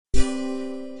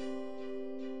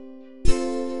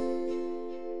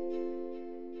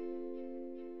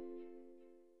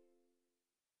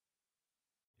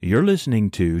You're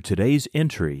listening to today's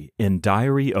entry in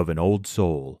Diary of an Old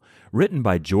Soul, written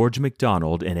by George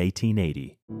MacDonald in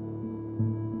 1880.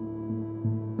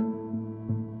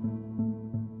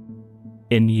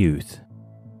 In youth,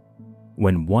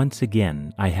 when once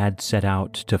again I had set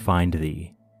out to find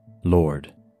Thee,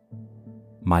 Lord,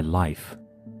 my life,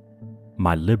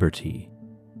 my liberty,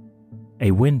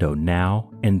 a window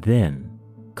now and then,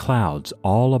 clouds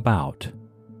all about,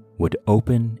 would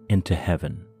open into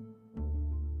heaven.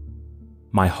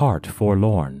 My heart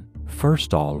forlorn,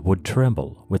 first all would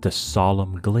tremble with a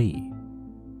solemn glee.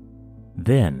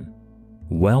 Then,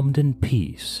 whelmed in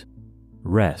peace,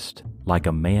 rest like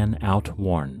a man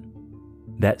outworn,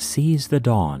 that sees the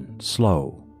dawn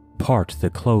slow part the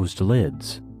closed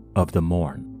lids of the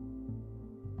morn.